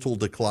Biden's mental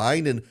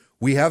decline, and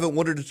we haven't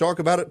wanted to talk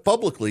about it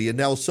publicly. And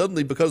now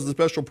suddenly, because of the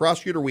special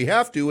prosecutor, we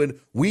have to, and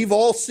we've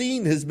all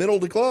seen his mental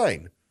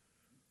decline.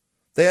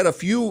 They had a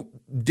few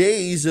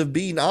days of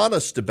being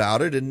honest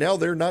about it, and now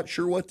they're not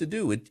sure what to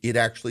do. It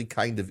actually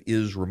kind of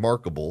is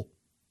remarkable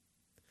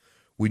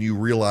when you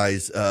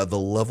realize the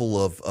level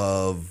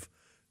of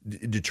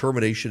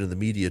determination in the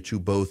media to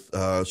both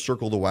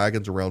circle the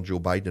wagons around Joe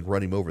Biden and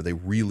run him over. They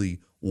really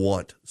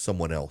want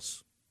someone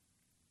else.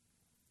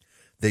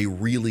 They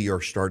really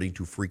are starting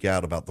to freak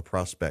out about the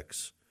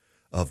prospects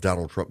of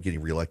Donald Trump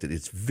getting reelected.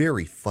 It's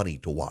very funny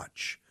to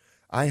watch.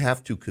 I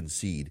have to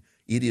concede,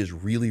 it is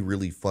really,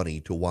 really funny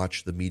to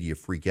watch the media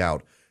freak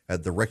out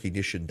at the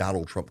recognition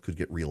Donald Trump could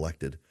get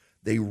reelected.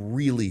 They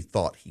really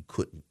thought he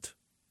couldn't.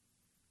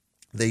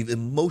 They've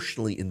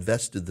emotionally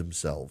invested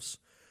themselves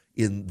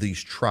in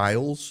these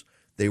trials.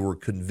 They were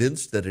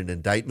convinced that an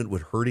indictment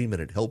would hurt him,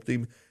 and it helped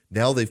him.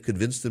 Now they've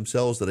convinced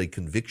themselves that a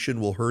conviction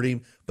will hurt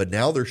him, but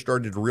now they're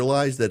starting to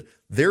realize that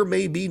there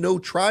may be no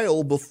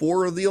trial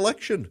before the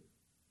election.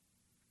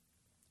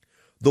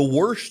 The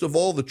worst of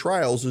all the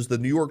trials is the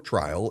New York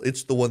trial.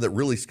 It's the one that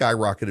really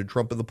skyrocketed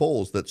Trump in the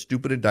polls, that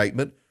stupid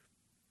indictment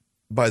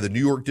by the New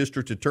York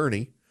district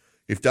attorney.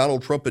 If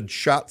Donald Trump had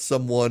shot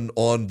someone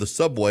on the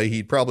subway,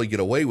 he'd probably get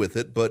away with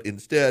it, but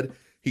instead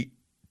he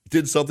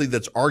did something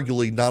that's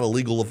arguably not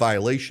illegal, a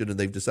violation, and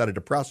they've decided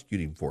to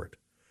prosecute him for it.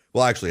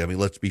 Well, actually, I mean,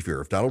 let's be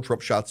fair. If Donald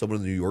Trump shot someone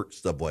in the New York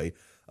subway,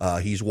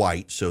 he's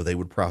white, so they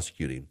would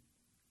prosecute him.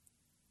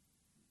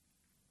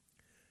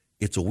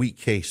 It's a weak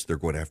case they're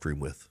going after him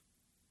with.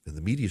 And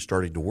the media is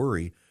starting to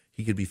worry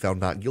he could be found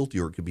not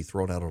guilty or it could be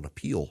thrown out on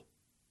appeal.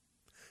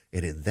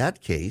 And in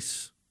that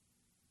case,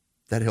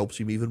 that helps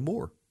him even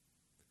more.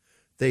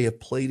 They have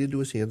played into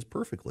his hands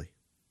perfectly.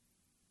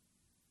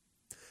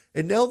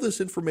 And now this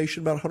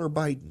information about Hunter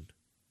Biden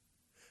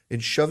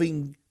and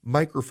shoving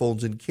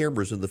microphones and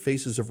cameras in the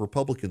faces of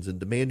Republicans and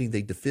demanding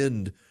they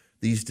defend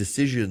these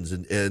decisions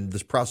and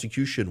this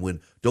prosecution when,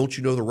 don't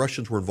you know, the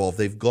Russians were involved.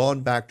 They've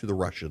gone back to the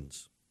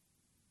Russians.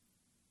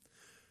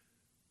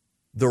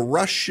 The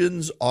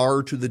Russians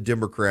are to the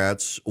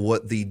Democrats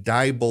what the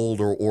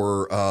Diebold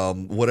or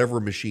whatever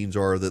machines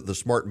are, the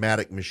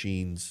Smartmatic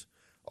machines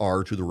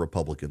are to the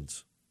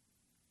Republicans.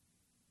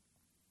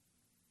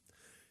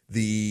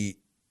 The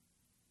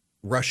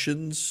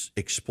Russians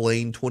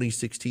explain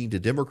 2016 to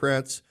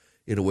Democrats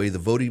in a way the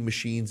voting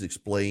machines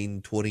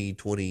explain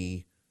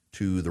 2020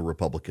 to the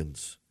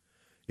Republicans.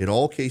 In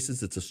all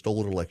cases, it's a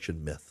stolen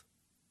election myth.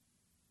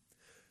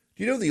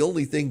 Do you know the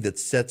only thing that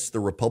sets the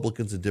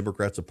Republicans and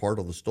Democrats apart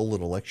on the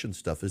stolen election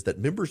stuff is that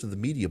members of the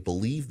media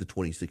believe the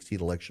 2016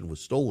 election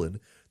was stolen.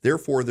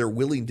 Therefore, they're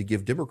willing to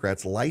give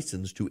Democrats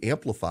license to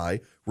amplify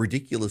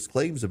ridiculous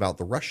claims about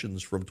the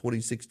Russians from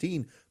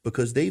 2016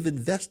 because they've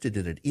invested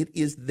in it. It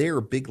is their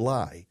big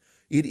lie.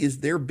 It is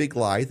their big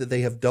lie that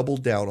they have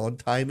doubled down on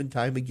time and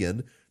time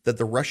again, that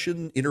the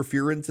Russian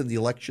interference in the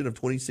election of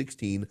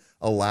 2016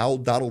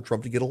 allowed Donald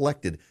Trump to get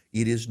elected.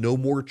 It is no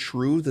more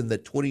true than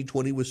that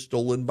 2020 was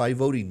stolen by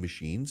voting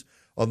machines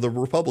on the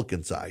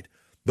Republican side.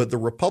 But the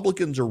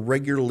Republicans are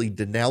regularly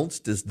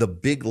denounced as the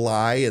big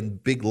lie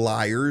and big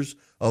liars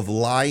of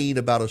lying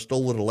about a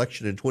stolen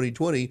election in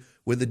 2020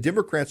 when the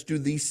Democrats do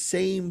the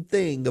same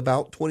thing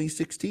about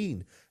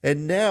 2016.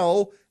 And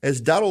now,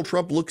 as Donald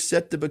Trump looks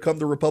set to become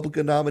the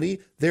Republican nominee,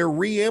 they're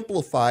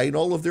re-amplifying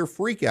all of their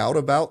freak out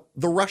about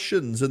the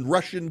Russians and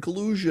Russian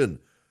collusion.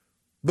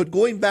 But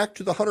going back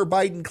to the Hunter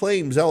Biden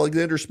claims,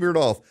 Alexander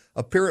Smirnov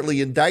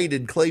apparently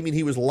indicted, claiming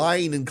he was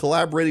lying and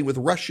collaborating with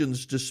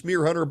Russians to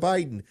smear Hunter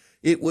Biden.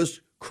 It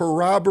was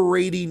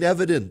corroborating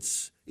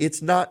evidence.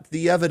 It's not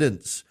the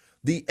evidence.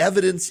 The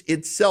evidence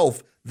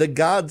itself, the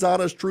God's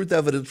honest truth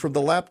evidence from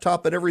the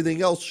laptop and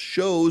everything else,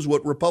 shows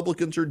what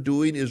Republicans are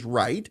doing is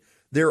right.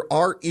 There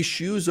are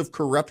issues of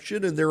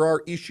corruption and there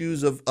are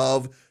issues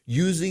of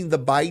using the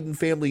Biden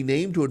family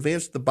name to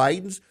advance the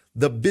Bidens.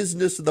 The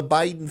business of the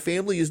Biden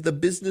family is the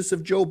business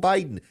of Joe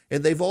Biden,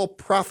 and they've all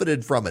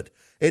profited from it.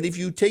 And if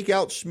you take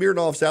out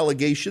Smirnov's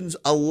allegations,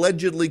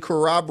 allegedly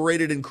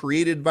corroborated and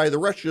created by the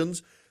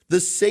Russians,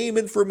 the same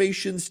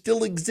information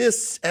still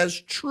exists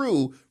as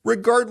true,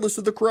 regardless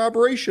of the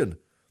corroboration.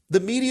 The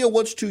media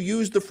wants to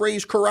use the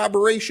phrase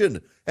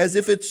corroboration as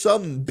if it's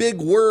some big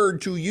word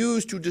to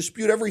use to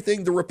dispute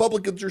everything the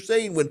Republicans are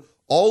saying, when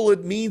all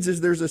it means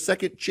is there's a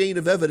second chain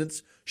of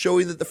evidence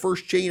showing that the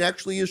first chain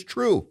actually is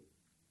true.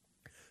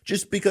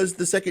 Just because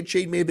the second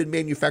chain may have been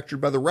manufactured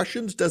by the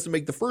Russians doesn't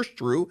make the first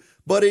true,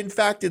 but in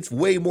fact, it's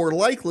way more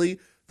likely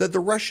that the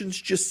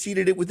Russians just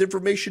seeded it with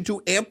information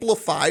to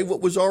amplify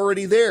what was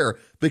already there,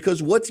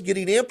 because what's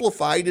getting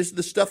amplified is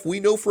the stuff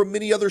we know from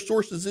many other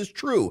sources is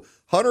true.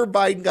 Hunter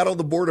Biden got on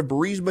the board of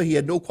Burisma. He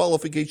had no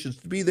qualifications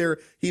to be there.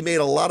 He made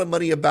a lot of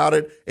money about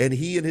it, and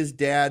he and his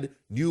dad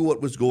knew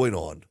what was going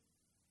on.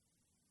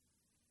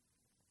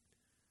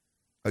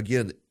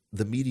 Again,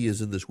 the media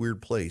is in this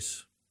weird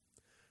place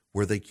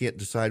where they can't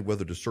decide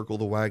whether to circle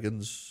the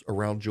wagons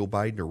around Joe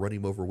Biden or run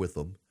him over with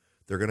them.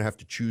 They're going to have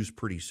to choose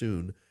pretty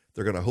soon.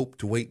 They're going to hope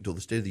to wait until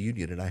the State of the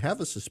Union. And I have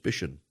a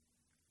suspicion,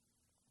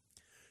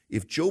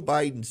 if Joe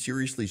Biden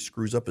seriously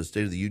screws up his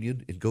State of the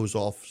Union and goes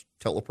off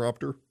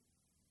teleprompter,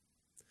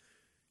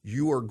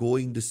 you are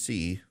going to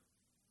see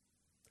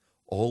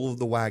all of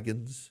the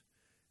wagons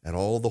and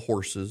all the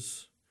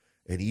horses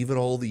and even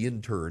all the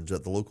interns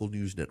at the local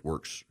news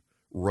networks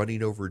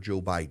running over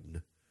Joe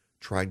Biden,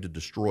 trying to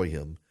destroy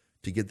him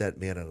to get that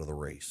man out of the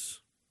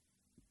race.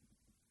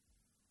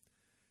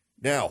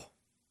 Now,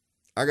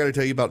 I got to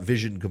tell you about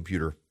Vision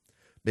Computer.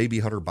 Maybe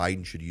Hunter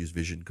Biden should use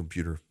Vision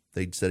Computer.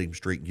 They'd set him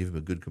straight and give him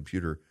a good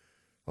computer.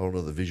 I don't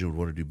know that Vision would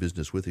want to do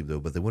business with him,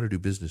 though, but they want to do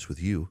business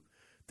with you.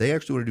 They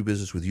actually want to do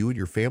business with you and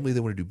your family. They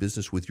want to do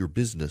business with your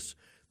business.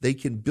 They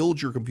can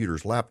build your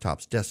computers,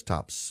 laptops,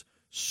 desktops,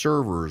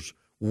 servers,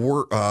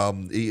 what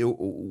do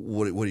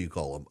you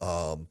call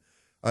them?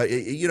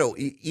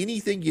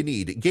 Anything you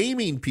need.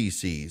 Gaming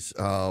PCs,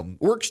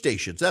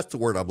 workstations, that's the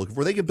word I'm looking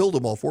for. They can build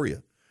them all for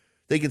you.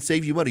 They can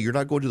save you money. You're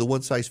not going to the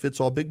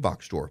one-size-fits-all big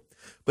box store.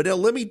 But now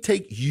let me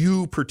take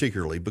you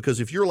particularly, because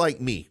if you're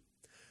like me,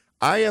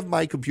 I have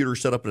my computer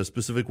set up in a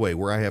specific way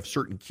where I have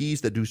certain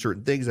keys that do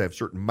certain things. I have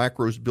certain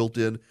macros built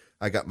in.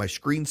 I got my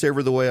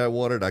screensaver the way I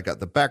want it. I got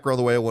the background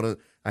the way I want it.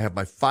 I have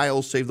my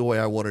files saved the way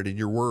I want it. And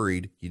you're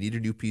worried you need a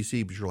new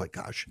PC, but you're like,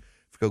 gosh,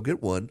 if I go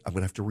get one, I'm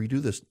going to have to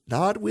redo this.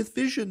 Not with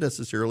Vision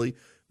necessarily.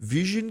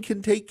 Vision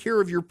can take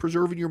care of your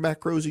preserving your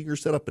macros and your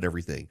setup and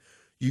everything.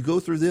 You go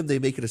through them, they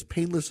make it as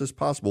painless as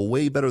possible,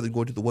 way better than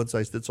going to the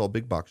one-size-fits-all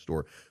big box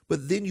store.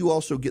 But then you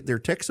also get their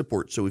tech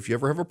support. So if you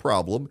ever have a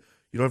problem,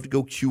 you don't have to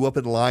go queue up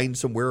in line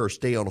somewhere or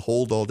stay on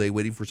hold all day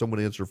waiting for someone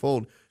to answer the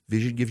phone.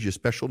 Vision gives you a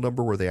special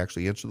number where they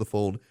actually answer the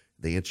phone.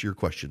 They answer your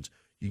questions.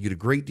 You get a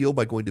great deal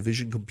by going to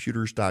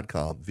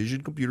visioncomputers.com,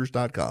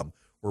 visioncomputers.com,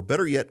 or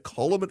better yet,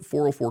 call them at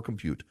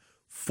 404-COMPUTE.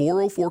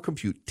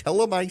 404-COMPUTE. Tell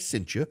them I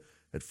sent you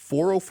at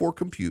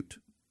 404-COMPUTE.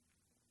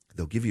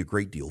 They'll give you a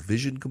great deal.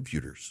 Vision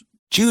Computers.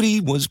 Judy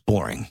was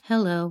boring.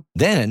 Hello.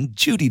 Then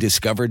Judy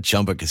discovered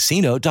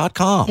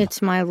ChumbaCasino.com.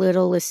 It's my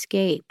little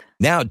escape.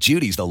 Now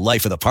Judy's the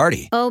life of the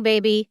party. Oh,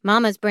 baby,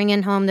 mama's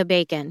bringing home the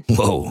bacon.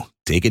 Whoa,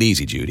 take it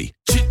easy, Judy.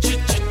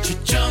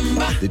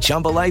 The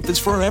Chumba life is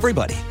for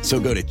everybody. So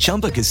go to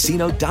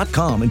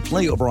ChumbaCasino.com and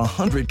play over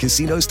 100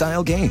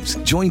 casino-style games.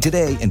 Join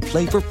today and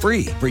play for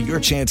free for your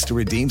chance to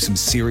redeem some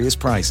serious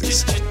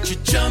prizes.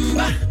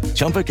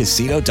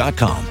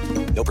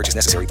 ChumbaCasino.com. No purchase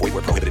necessary. Void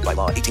where prohibited by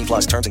law. 18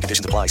 plus terms and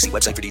conditions apply. See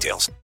website for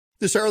details.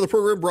 This hour of the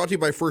program brought to you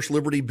by First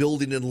Liberty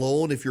Building and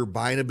Loan. If you're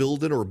buying a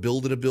building or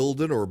building a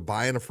building or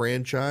buying a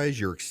franchise,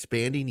 you're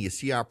expanding, you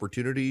see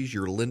opportunities,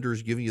 your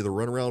lender's giving you the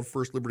runaround,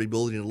 First Liberty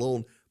Building and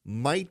Loan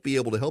might be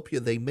able to help you.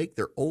 They make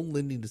their own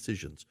lending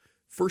decisions.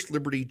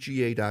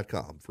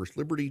 FirstLibertyGA.com.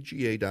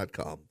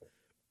 FirstLibertyGA.com.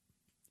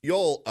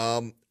 Y'all,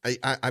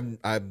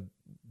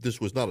 this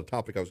was not a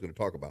topic I was going to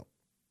talk about,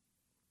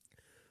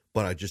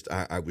 but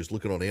I was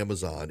looking on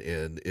Amazon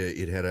and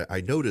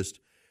I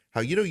noticed how,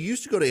 you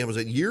used to go to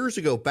Amazon years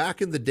ago,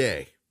 back in the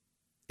day.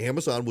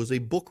 Amazon was a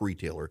book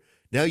retailer.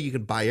 Now you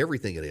can buy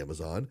everything at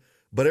Amazon,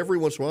 but every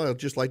once in a while, I'd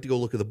just like to go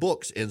look at the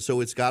books. And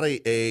so it's got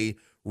a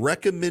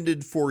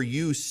recommended for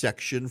you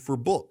section for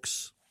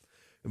books.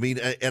 I mean,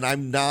 and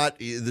I'm not,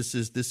 this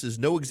is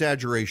no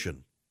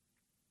exaggeration.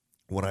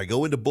 When I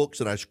go into books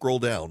and I scroll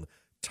down,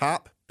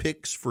 top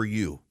picks for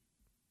you.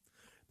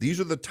 These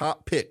are the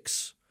top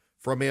picks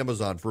from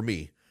Amazon for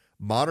me.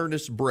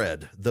 Modernist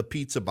Bread, The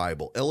Pizza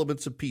Bible,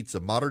 Elements of Pizza,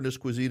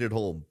 Modernist Cuisine at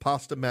Home,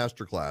 Pasta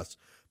Masterclass,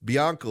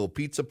 Bianco,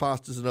 Pizza,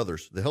 Pastas, and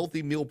Others, The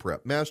Healthy Meal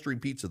Prep, Mastering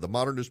Pizza, The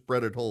Modernist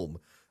Bread at Home,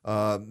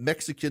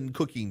 Mexican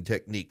Cooking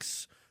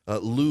Techniques,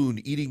 Loon,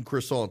 Eating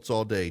Croissants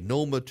All Day,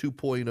 Noma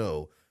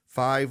 2.0,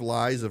 5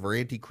 Lies of Our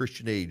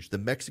Anti-Christian Age, The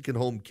Mexican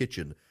Home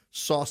Kitchen,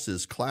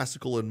 Sauces,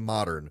 Classical and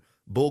Modern,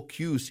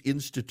 Bocuse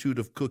Institute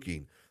of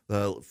Cooking,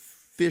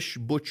 Fish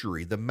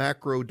Butchery, The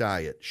Macro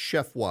Diet,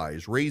 Chef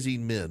Wise,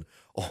 Raising Men,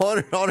 on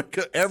and on,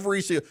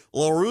 every single,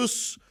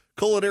 LaRousse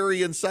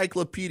Culinary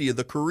Encyclopedia,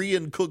 the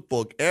Korean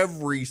Cookbook,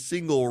 every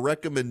single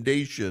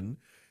recommendation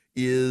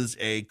is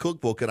a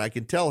cookbook, and I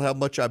can tell how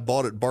much I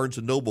bought at Barnes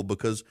 & Noble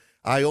because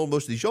I own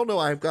most of these. Y'all know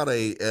I've got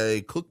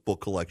a cookbook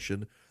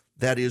collection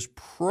that is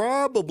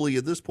probably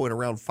at this point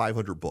around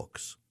 500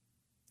 books.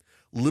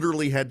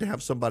 Literally had to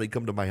have somebody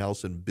come to my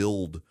house and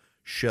build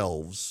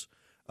shelves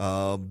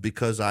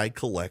because I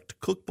collect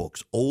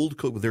cookbooks, old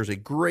cookbooks. There's a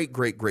great.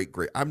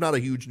 I'm not a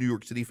huge New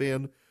York City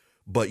fan,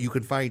 but you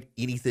can find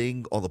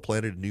anything on the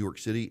planet in New York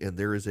City, and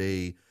there is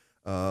a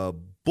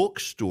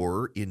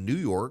bookstore in New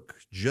York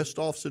just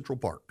off Central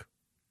Park.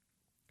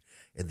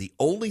 And the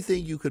only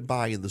thing you can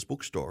buy in this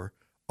bookstore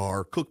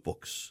are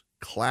cookbooks,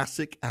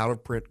 classic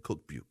out-of-print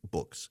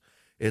cookbooks.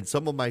 And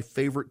some of my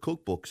favorite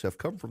cookbooks have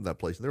come from that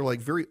place. And they're like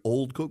very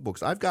old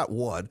cookbooks. I've got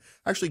one.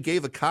 I actually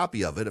gave a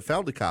copy of it. I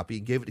found a copy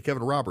and gave it to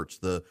Kevin Roberts,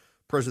 the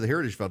president of the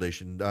Heritage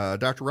Foundation.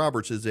 Dr.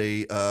 Roberts is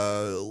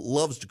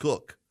loves to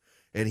cook.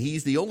 And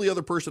he's the only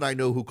other person I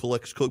know who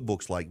collects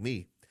cookbooks like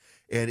me.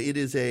 And it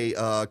is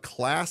a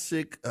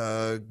classic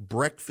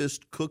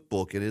breakfast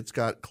cookbook. And it's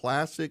got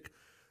classic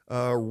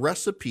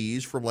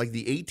recipes from like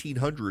the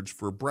 1800s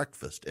for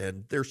breakfast.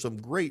 And there's some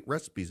great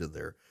recipes in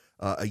there.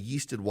 A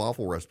yeast and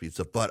waffle recipe and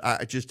stuff. But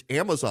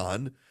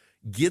Amazon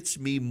gets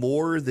me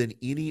more than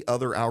any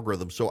other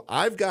algorithm. So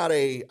I've got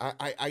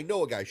I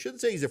know a guy, I shouldn't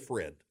say he's a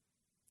friend.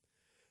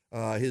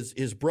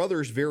 His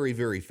brother's very,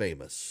 very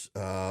famous.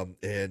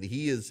 And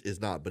he is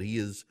not, but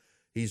he's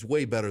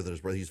way better than his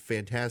brother. He's a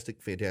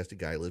fantastic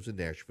guy. He lives in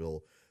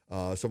Nashville.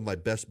 Some of my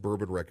best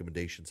bourbon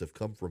recommendations have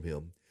come from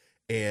him.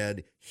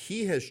 And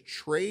he has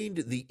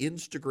trained the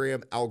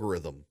Instagram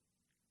algorithm.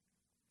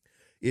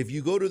 If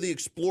you go to the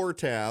Explore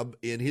tab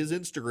in his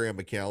Instagram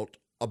account,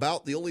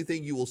 about the only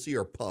thing you will see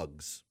are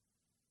pugs.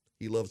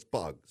 He loves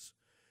pugs.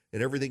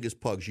 And everything is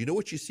pugs. You know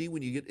what you see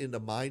when you get into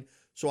mine?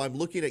 So I'm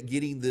looking at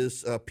getting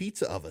this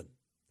pizza oven.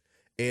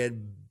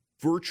 And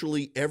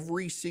virtually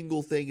every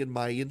single thing in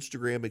my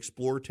Instagram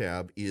Explore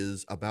tab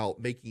is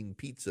about making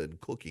pizza and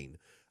cooking.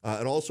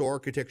 And also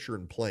architecture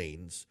and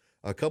planes.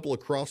 A couple of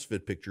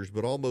CrossFit pictures,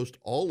 but almost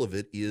all of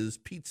it is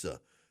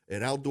pizza.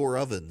 And outdoor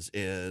ovens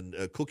and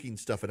cooking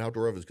stuff in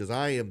outdoor ovens because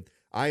I am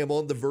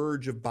on the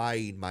verge of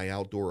buying my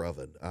outdoor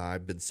oven.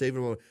 I've been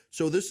saving money.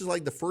 So this is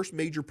like the first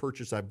major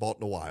purchase I bought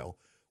in a while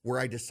where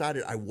I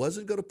decided I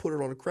wasn't going to put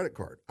it on a credit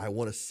card. I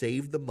want to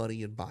save the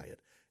money and buy it.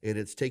 And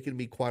it's taken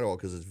me quite a while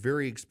because it's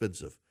very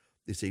expensive.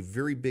 It's a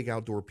very big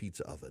outdoor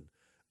pizza oven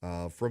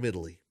from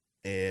Italy.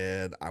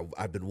 And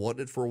I've been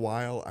wanting it for a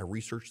while. I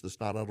researched the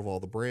snot out of all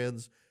the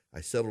brands.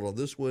 I settled on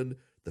this one.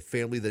 The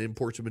family that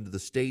imports them into the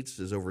States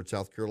is over in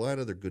South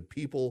Carolina. They're good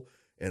people.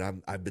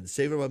 And I've been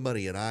saving my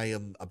money, and I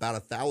am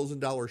about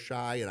 $1,000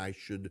 shy, and I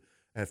should,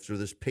 after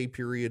this pay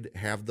period,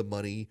 have the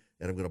money,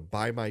 and I'm going to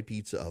buy my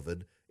pizza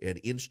oven.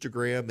 And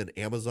Instagram and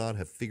Amazon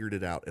have figured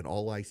it out, and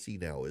all I see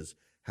now is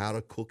how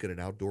to cook in an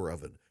outdoor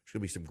oven. There's going to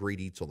be some great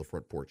eats on the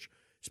front porch.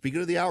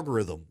 Speaking of the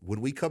algorithm, when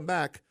we come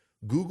back,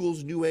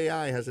 Google's new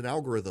AI has an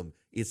algorithm.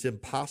 It's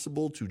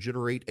impossible to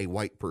generate a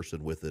white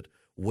person with it.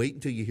 Wait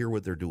until you hear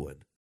what they're doing.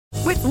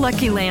 With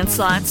Lucky Land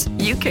Slots,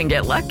 you can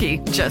get lucky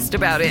just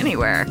about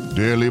anywhere.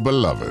 Dearly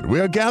beloved,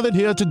 we are gathered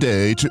here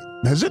today to...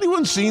 Has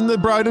anyone seen the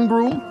bride and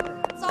groom?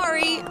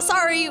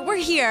 Sorry, we're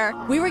here.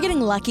 We were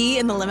getting lucky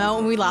in the limo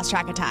and we lost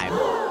track of time.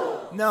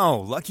 No,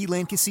 Lucky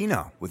Land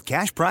Casino, with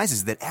cash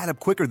prizes that add up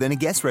quicker than a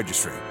guest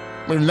registry.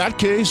 In that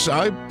case,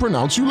 I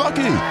pronounce you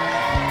lucky.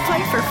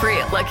 Play for free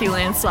at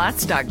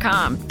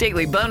LuckyLandSlots.com.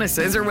 Daily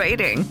bonuses are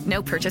waiting.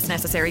 No purchase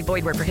necessary.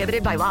 Void where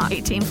prohibited by law.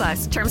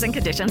 18+. Terms and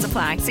conditions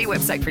apply. See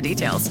website for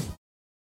details.